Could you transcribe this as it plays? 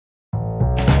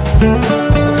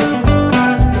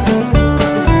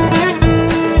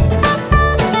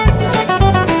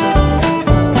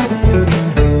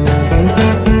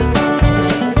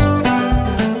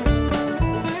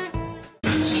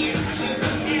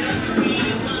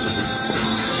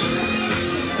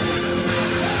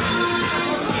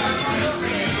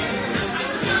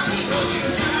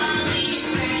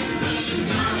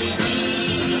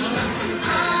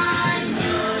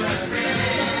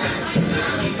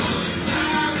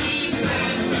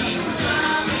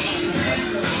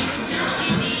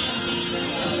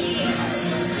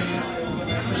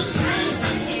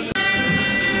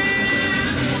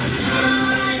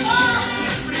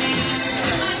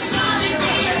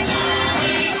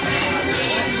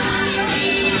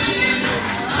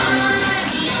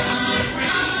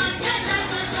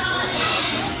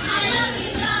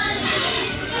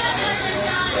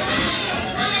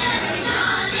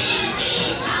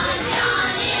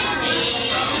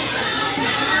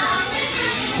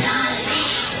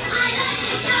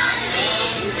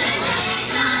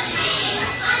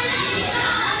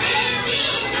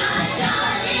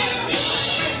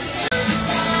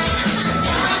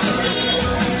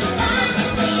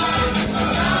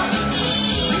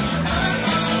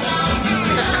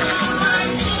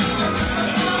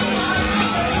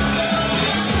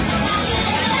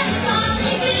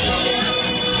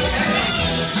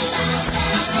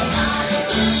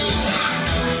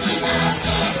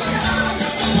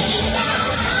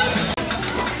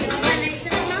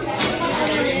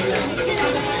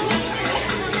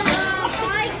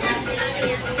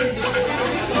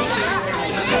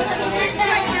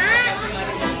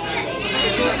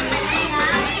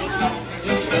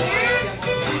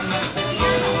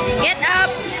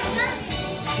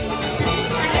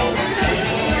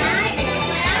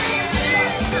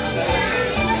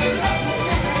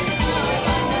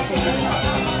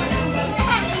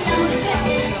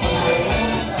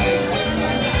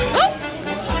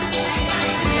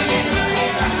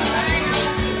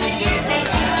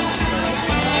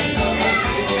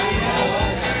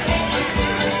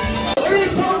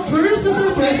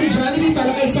Si Jollibee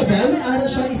para kay Isabel, may araw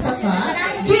siya isa ka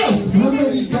gift na may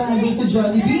regalo si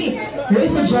Jollibee. Pero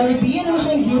sa Jollibee, ano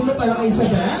siyang gift na para kay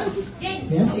Isabel?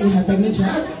 Yes, ihatag ni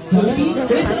Jollibee.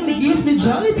 Pero sa gift ni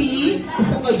Jollibee,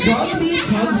 isa ka Jollibee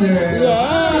tumbler.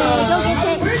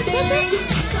 Yay! Birthday!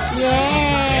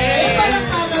 Yay! Parang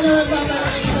kaka naman ba para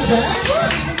kay Isabel?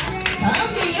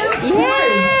 Okay, and of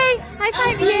course! High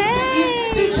five,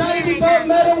 yay! Si Jollibee po,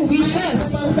 merong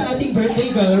wishes para sa ating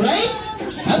birthday girl, right?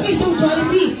 Okay, so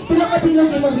Jollibee, pila-kapilang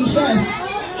kayo wishes?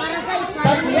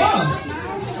 Tatlo!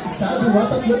 Isa, dua,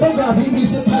 tatlo pa, grabe yung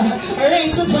isip ha.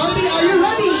 Alright, so Jollibee, are you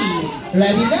ready?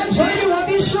 Ready na? Jollibee,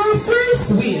 what is your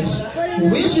first wish?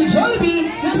 Wish ni Jollibee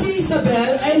na si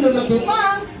Isabel ay lumaki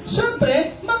pa,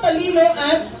 syempre, matalino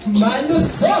at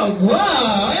malusog.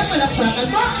 Wow! Ayan, palakpakan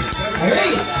pa.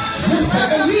 Alright, the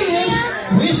second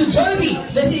wish ni Jollibee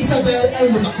na si Isabel ay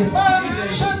lumaki pa,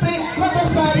 syempre,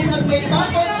 matasalin at may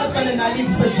takot at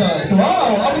pananalig sa Diyos.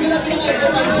 Wow! Ako na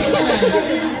pinaka-important sa kanan.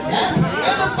 Yes?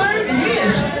 And the third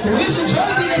wish ni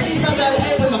Jollibee na si Isabel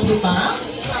ay lumaki pa,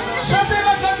 syempre,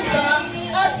 maganda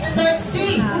at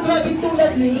sexy. Grabe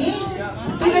tulad ni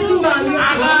Mami.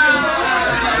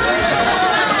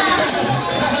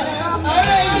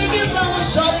 Alright, thank you so much,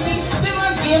 Jollibee, sa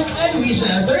mga gift and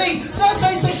wishes. Alright, so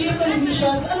aside sa gift and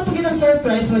wishes, ano pa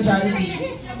surprise mo,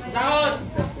 Jollibee? Sahod!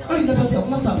 Ay, napati ako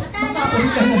masama.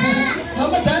 Makakawin ka na.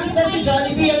 Mama, dance na si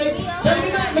Jollibee.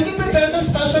 Jollibee, mag-prepare the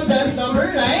special dance number,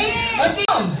 right? Okay,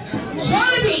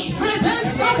 Jollibee for a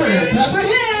dance number. Clap your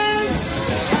hands!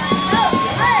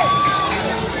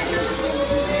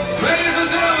 Ladies and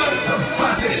gentlemen, the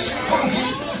fattest,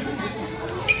 funky.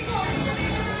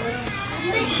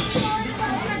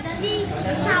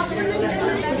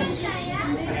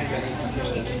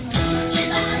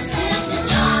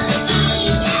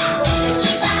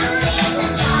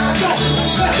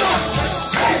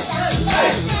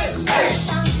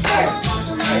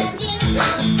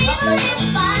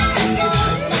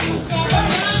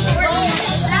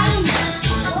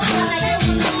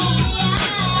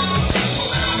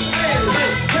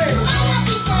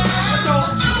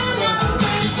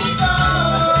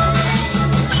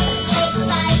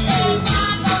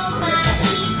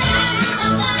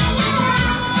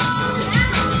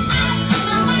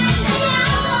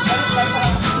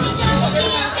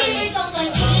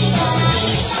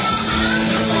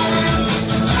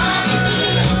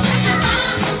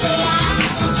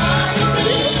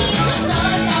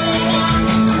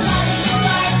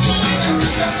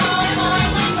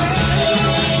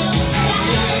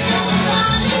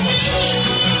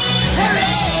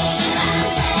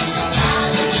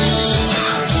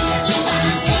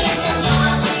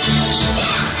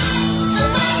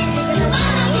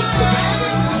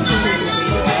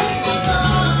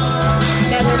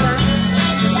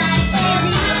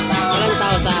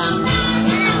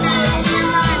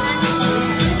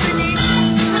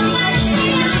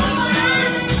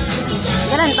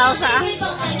 pausa.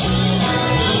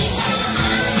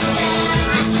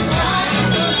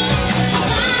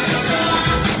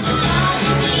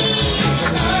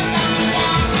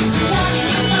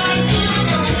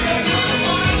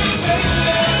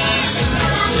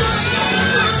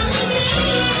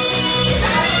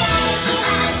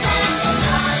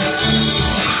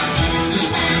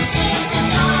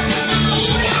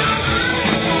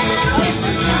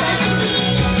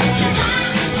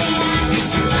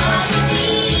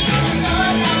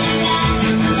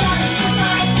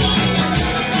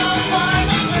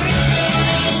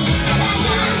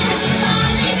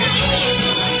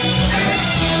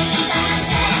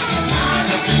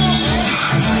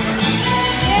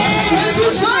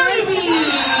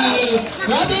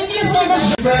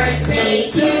 Birthday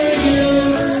to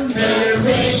you, may your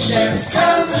wishes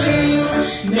come true.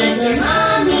 Make your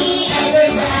mommy and your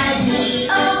daddy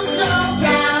oh so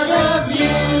proud of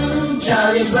you.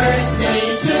 Jolly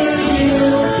birthday to you,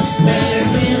 may your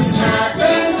dreams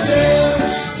happen too.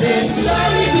 This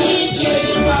Jollibee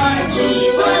kitty party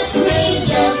was made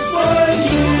just for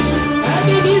you.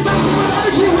 Happy days of simple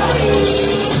energy ready.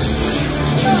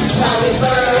 Jolly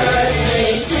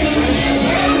birthday to you,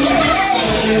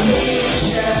 may your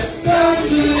wishes come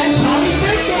true. A jolly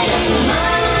birthday,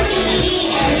 mommy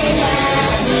and your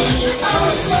daddy, oh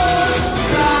so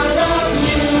proud of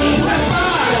you.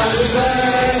 Jolly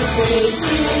birthday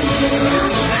to you,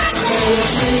 may your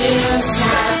dreams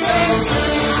happen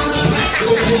too.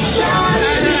 This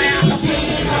Jollibee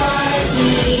kitty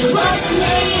party was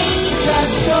made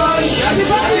just for you.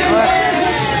 Everybody,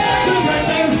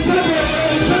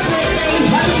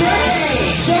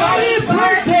 Jolly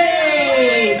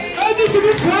birthday! Okay, so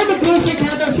before the closing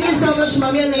candles, thank you so much,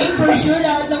 Mami Elaine. For sure,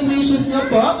 lahat ng wishes niyo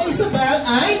po kay Isabel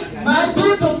ay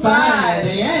matutupad.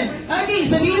 Ayan. Okay,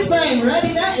 so this time,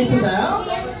 ready na, Isabel?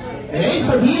 Okay,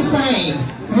 so this time,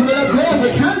 we will blow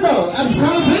the candle of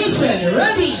celebration.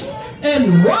 Ready?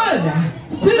 And 1,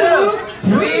 2,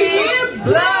 3,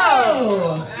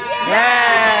 blow!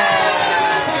 Yeah!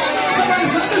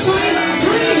 Someone's not showing 3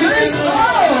 years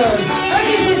old.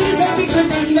 Okay, so this is a picture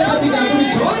taking about together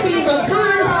with Jollibee, but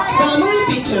first, family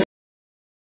picture.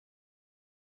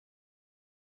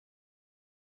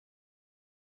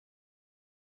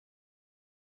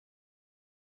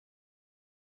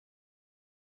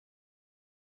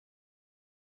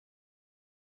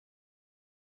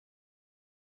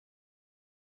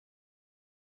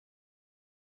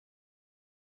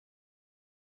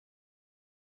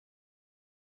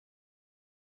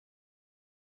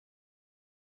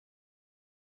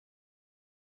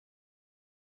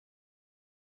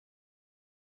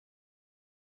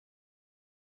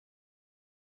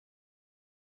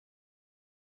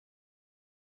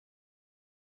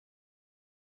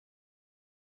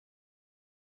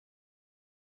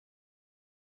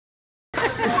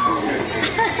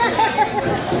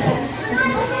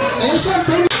 And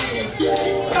syempre,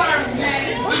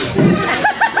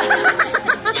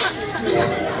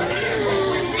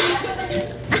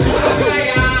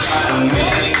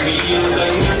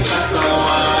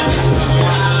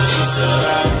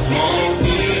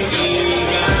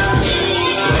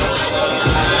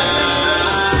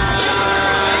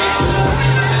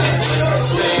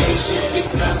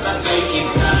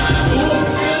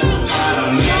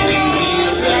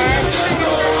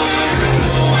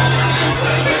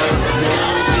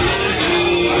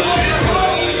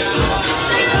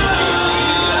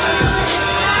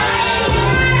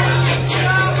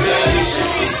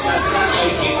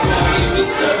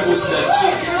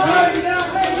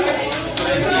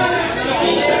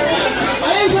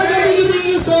 thank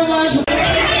you so much.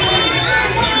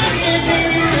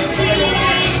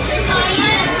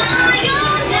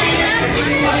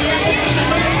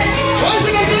 Once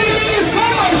again, thank you so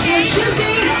much for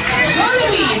choosing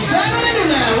Jollibee.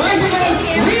 Once again,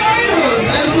 we are your hosts.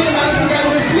 I'm here now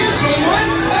together with Kuya Jaywon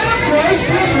and of course,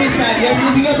 with Kristen. Yes,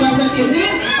 living a pleasant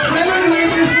evening. Never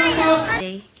remember yourself.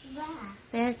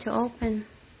 There to open.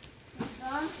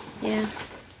 Yeah.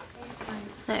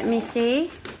 Let me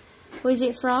see. Who is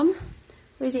it from?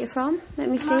 Who is it from? Let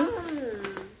me see.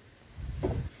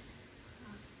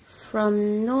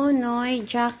 From Nonoy,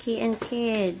 Jackie, and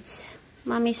kids.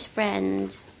 Mommy's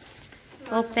friend.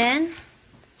 Open.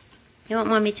 You want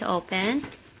Mommy to open?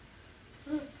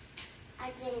 I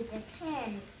think the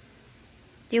pen.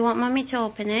 Do you want Mommy to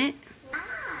open it?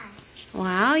 Yes.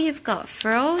 Wow, you've got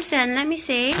Frozen. Let me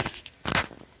see.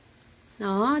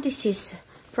 No, this is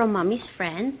from Mommy's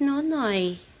friend,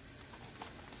 Nonoy.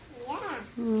 Yeah.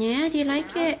 Yeah, do you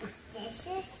like it? This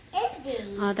is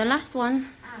Izzy. Oh, the last one.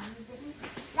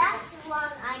 That's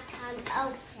one I can't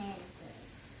open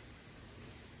this.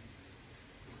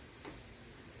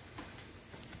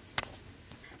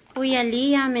 Kuya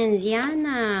Liam and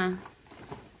Ziana.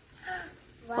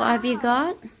 Wow. What have you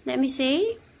got? Let me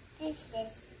see. This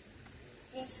is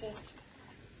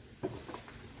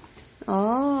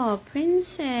Oh,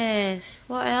 princess.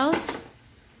 What else?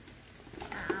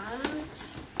 um,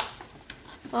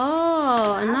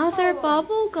 Oh, another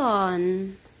bubble Bubbles.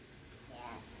 gun.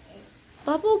 yeah, it's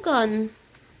Bubble gun.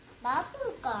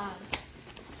 bubble gum.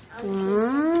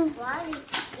 Wow. Why did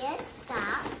you get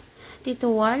that?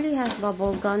 Tito Wally has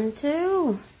bubble gun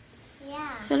too.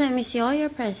 Yeah, So let me see all your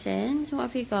presents. What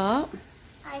have you got?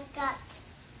 I got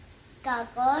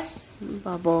goggles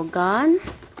Bubble gun.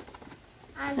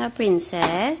 and A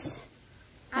princess.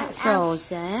 and,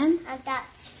 Frozen. and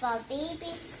that's for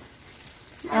babies.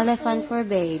 Elephant for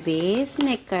babies.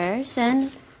 Snickers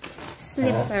and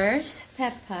slippers.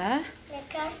 Peppa.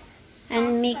 Because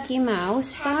And Mickey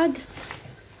Mouse bag.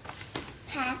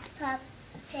 Peppa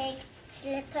Pig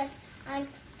slippers and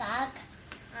bag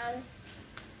and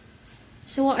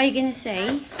So what are you gonna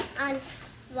say? and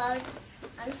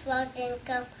frozen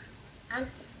gum and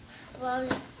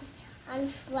frozen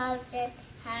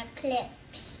hair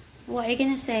clips. What are you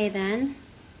gonna say then?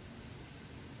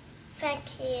 Thank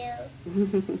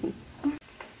you.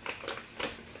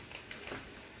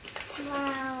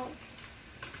 Wow.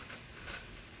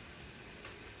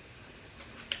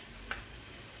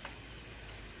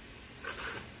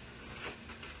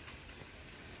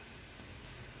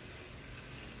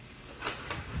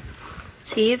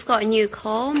 See, you've got a new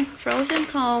comb, frozen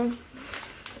comb.